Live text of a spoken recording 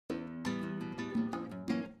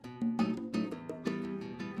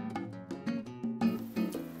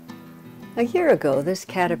A year ago, this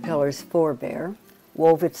caterpillar's forebear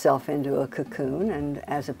wove itself into a cocoon and,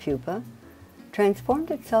 as a pupa, transformed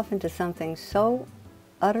itself into something so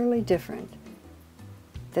utterly different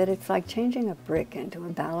that it's like changing a brick into a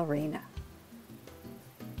ballerina.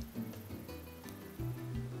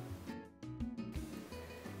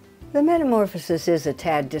 The metamorphosis is a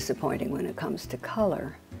tad disappointing when it comes to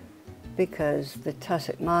color, because the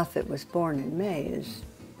tussock moth that was born in May is,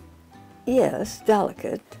 yes,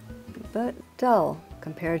 delicate, but dull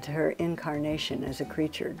compared to her incarnation as a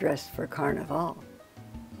creature dressed for carnival.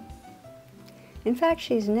 In fact,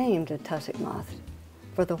 she's named a tussock moth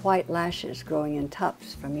for the white lashes growing in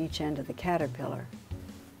tufts from each end of the caterpillar.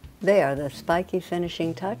 They are the spiky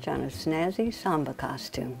finishing touch on a snazzy Samba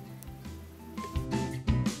costume.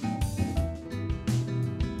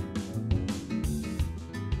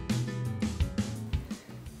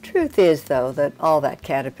 Truth is, though, that all that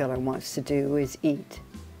caterpillar wants to do is eat,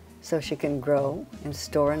 so she can grow and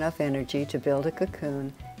store enough energy to build a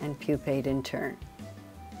cocoon and pupate in turn.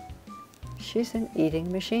 She's an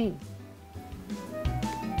eating machine.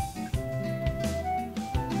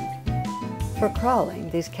 For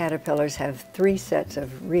crawling, these caterpillars have 3 sets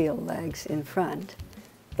of real legs in front.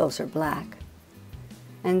 Those are black.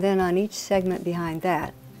 And then on each segment behind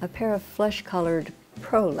that, a pair of flesh-colored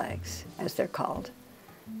pro-legs, as they're called,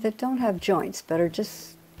 that don't have joints but are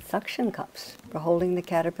just suction cups for holding the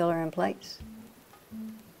caterpillar in place.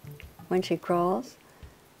 When she crawls,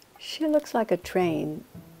 she looks like a train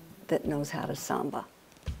that knows how to samba.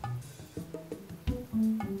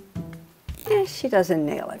 She doesn't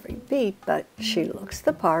nail every beat, but she looks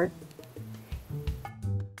the part.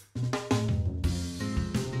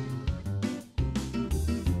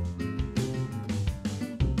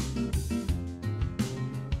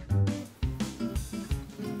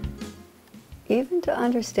 Even to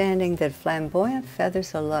understanding that flamboyant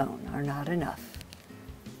feathers alone are not enough,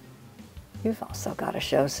 you've also got to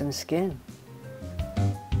show some skin.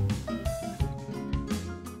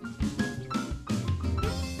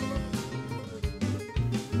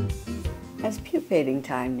 As pupating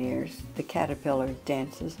time nears, the caterpillar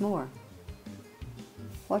dances more.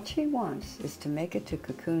 What she wants is to make it to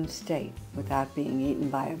cocoon state without being eaten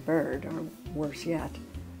by a bird, or worse yet,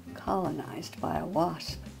 colonized by a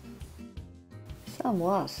wasp. Some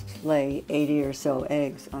wasps lay 80 or so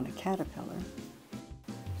eggs on a caterpillar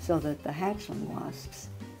so that the hatchling wasps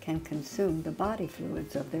can consume the body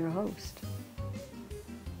fluids of their host.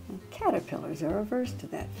 Caterpillars are averse to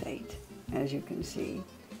that fate, as you can see,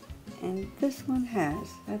 and this one has,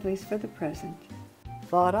 at least for the present,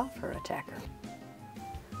 fought off her attacker.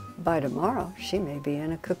 By tomorrow, she may be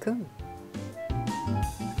in a cocoon.